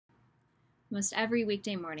Most every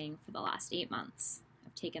weekday morning for the last 8 months,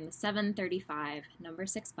 I've taken the 7:35 number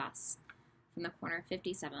 6 bus from the corner of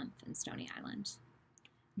 57th and Stony Island.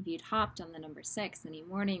 If you'd hopped on the number 6 any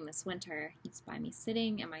morning this winter, you'd find me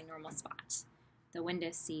sitting in my normal spot, the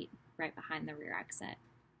window seat right behind the rear exit.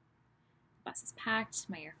 The bus is packed,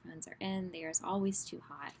 my earphones are in, the air is always too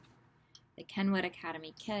hot. The Kenwood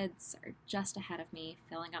Academy kids are just ahead of me,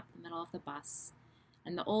 filling up the middle of the bus,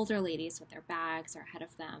 and the older ladies with their bags are ahead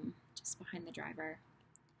of them, just behind the driver.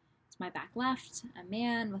 To my back left, a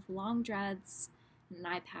man with long dreads and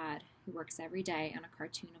an iPad who works every day on a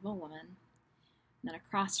cartoon of a woman. And then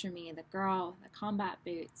across from me, the girl with the combat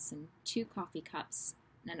boots and 2 coffee cups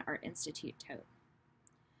and an Art Institute tote.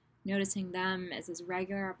 Noticing them is as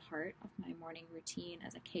regular a part of my morning routine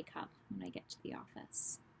as a K-cup when I get to the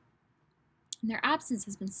office. And their absence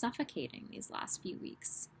has been suffocating these last few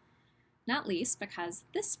weeks. Not least because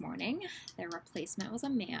this morning, their replacement was a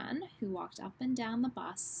man who walked up and down the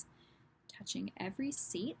bus, touching every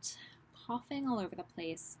seat, coughing all over the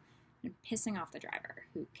place, and pissing off the driver,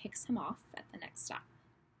 who kicks him off at the next stop.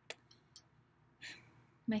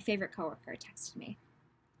 My favorite coworker texted me,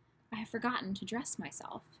 "I have forgotten to dress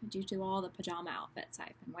myself due to all the pajama outfits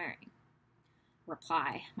I've been wearing."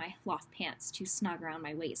 Reply, "My loft pants too snug around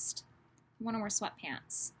my waist. I want to wear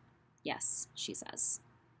sweatpants." "Yes," she says.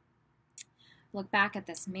 Look back at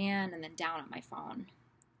this man and then down at my phone.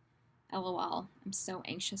 LOL, I'm so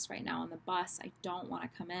anxious right now on the bus, I don't want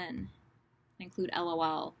to come in. I include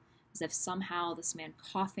LOL as if somehow this man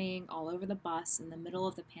coughing all over the bus in the middle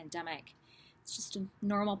of the pandemic is just a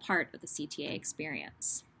normal part of the CTA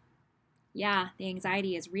experience. "Yeah, the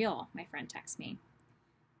anxiety is real," my friend texts me.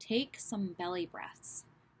 "Take some belly breaths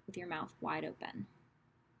with your mouth wide open."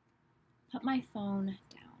 Put my phone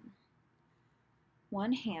down.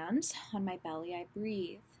 One hand on my belly, I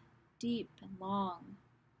breathe, deep and long,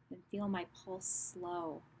 and feel my pulse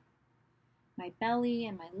slow. My belly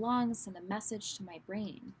and my lungs send a message to my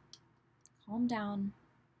brain. Calm down,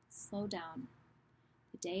 slow down.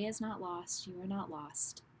 The day is not lost, you are not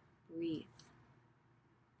lost. Breathe,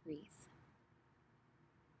 breathe.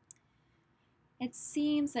 It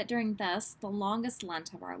seems that during this, the longest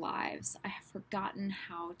Lent of our lives, I have forgotten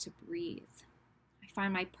how to breathe. I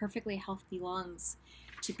find my perfectly healthy lungs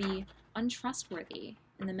to be untrustworthy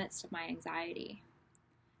in the midst of my anxiety.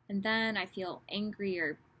 And then I feel angry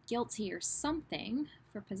or guilty or something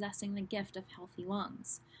for possessing the gift of healthy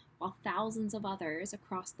lungs, while thousands of others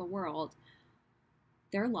across the world,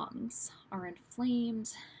 their lungs are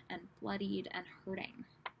inflamed and bloodied and hurting.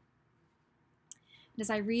 And as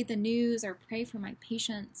I read the news or pray for my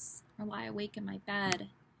patients or lie awake in my bed,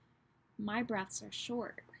 my breaths are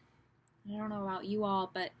short. I don't know about you all,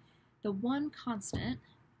 but the one constant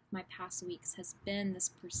of my past weeks has been this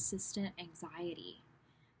persistent anxiety,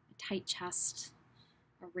 a tight chest,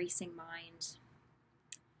 a racing mind.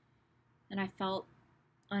 And I felt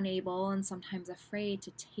unable and sometimes afraid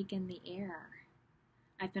to take in the air.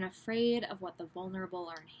 I've been afraid of what the vulnerable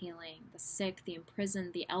are inhaling, the sick, the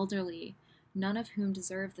imprisoned, the elderly, none of whom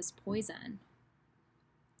deserve this poison.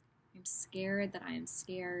 I'm scared that I am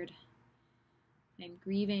scared. I am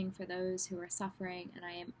grieving for those who are suffering, and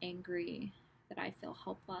I am angry that I feel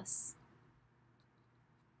helpless.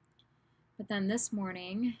 But then this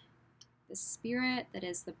morning, the Spirit that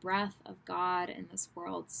is the breath of God in this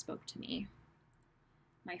world spoke to me.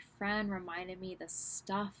 My friend reminded me the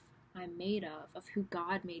stuff I'm made of who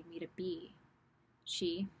God made me to be.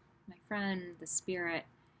 She, my friend, the Spirit,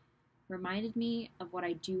 reminded me of what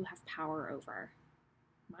I do have power over,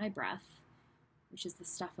 my breath, which is the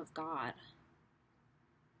stuff of God.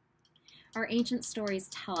 Our ancient stories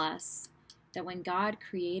tell us that when God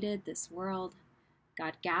created this world,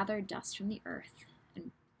 God gathered dust from the earth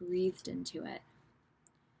and breathed into it.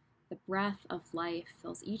 The breath of life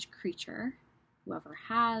fills each creature, whoever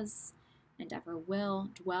has and ever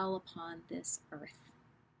will dwell upon this earth.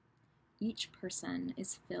 Each person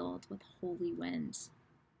is filled with holy wind.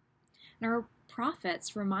 And our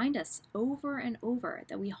prophets remind us over and over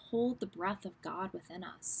that we hold the breath of God within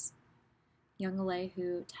us. Young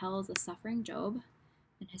Elihu tells the suffering Job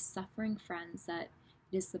and his suffering friends that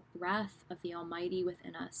it is the breath of the Almighty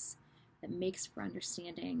within us that makes for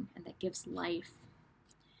understanding and that gives life.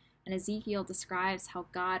 And Ezekiel describes how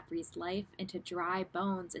God breathes life into dry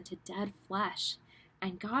bones, into dead flesh.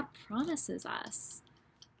 And God promises us,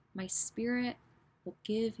 "My Spirit will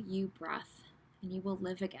give you breath and you will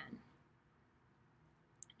live again."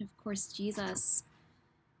 And of course, Jesus,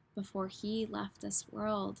 before he left this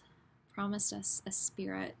world, promised us a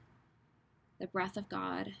Spirit, the breath of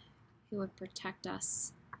God, who would protect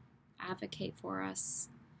us, advocate for us,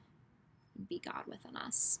 and be God within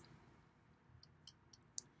us.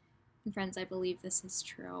 And friends, I believe this is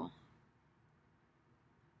true.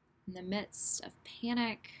 In the midst of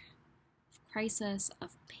panic, of crisis,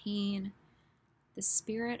 of pain, the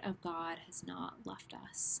Spirit of God has not left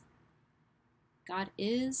us. God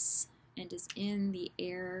is and is in the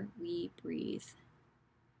air we breathe.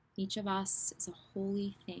 Each of us is a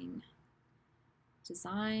holy thing,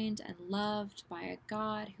 designed and loved by a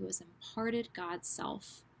God who has imparted God's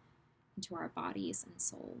self into our bodies and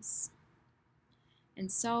souls.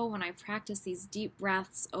 And so when I practice these deep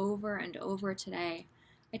breaths over and over today,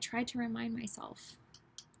 I try to remind myself,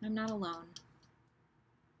 I'm not alone.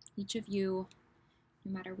 Each of you,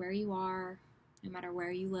 no matter where you are, no matter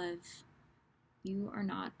where you live, you are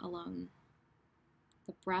not alone.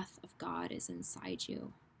 The breath of God is inside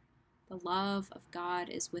you. The love of God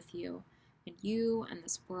is with you, and you and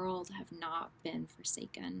this world have not been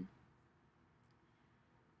forsaken.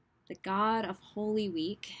 The God of Holy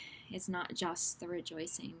Week is not just the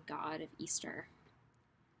rejoicing God of Easter.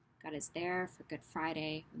 God is there for Good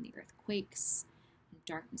Friday when the earth quakes and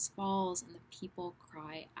darkness falls and the people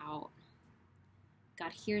cry out.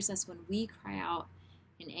 God hears us when we cry out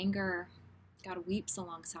in anger. God weeps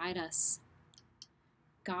alongside us.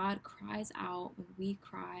 God cries out when we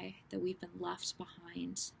cry that we've been left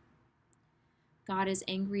behind. God is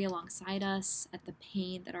angry alongside us at the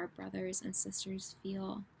pain that our brothers and sisters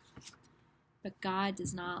feel. But God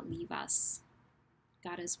does not leave us.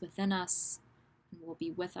 God is within us and will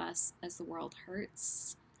be with us as the world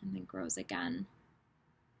hurts and then grows again.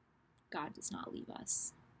 God does not leave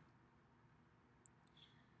us.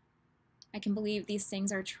 I can believe these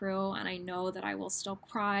things are true, and I know that I will still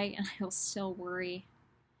cry and I will still worry.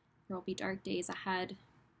 There will be dark days ahead.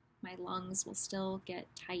 My lungs will still get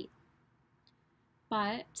tight.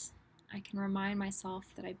 But I can remind myself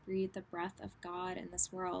that I breathe the breath of God in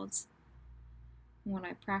this world. When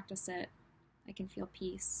I practice it, I can feel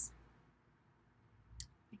peace.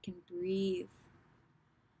 I can breathe.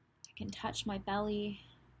 I can touch my belly,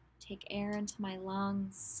 take air into my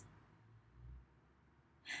lungs.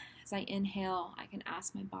 As I inhale, I can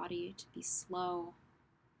ask my body to be slow,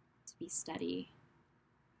 to be steady,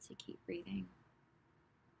 to keep breathing.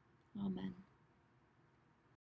 Amen.